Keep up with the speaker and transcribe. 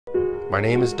My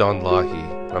name is Don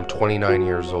Lahi, and I'm 29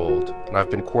 years old, and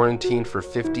I've been quarantined for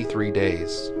 53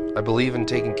 days. I believe in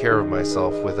taking care of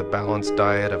myself with a balanced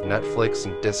diet of Netflix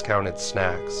and discounted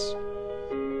snacks.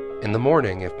 In the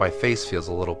morning, if my face feels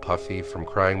a little puffy from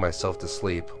crying myself to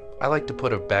sleep, I like to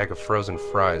put a bag of frozen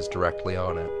fries directly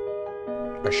on it.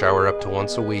 I shower up to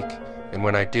once a week, and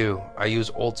when I do, I use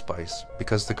Old Spice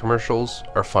because the commercials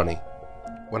are funny.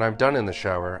 When I'm done in the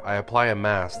shower, I apply a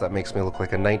mask that makes me look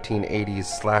like a 1980s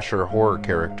slasher horror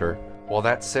character. While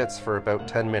that sits for about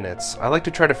 10 minutes, I like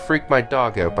to try to freak my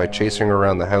dog out by chasing her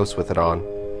around the house with it on.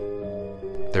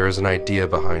 There is an idea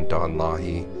behind Don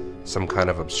Lahi, some kind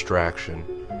of abstraction,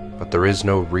 but there is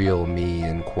no real me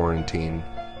in quarantine.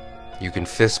 You can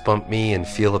fist bump me and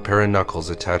feel a pair of knuckles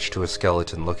attached to a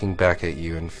skeleton looking back at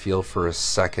you and feel for a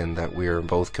second that we are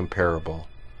both comparable.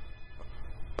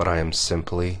 But I am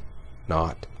simply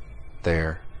not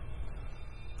there.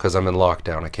 'Cause I'm in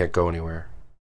lockdown, I can't go anywhere.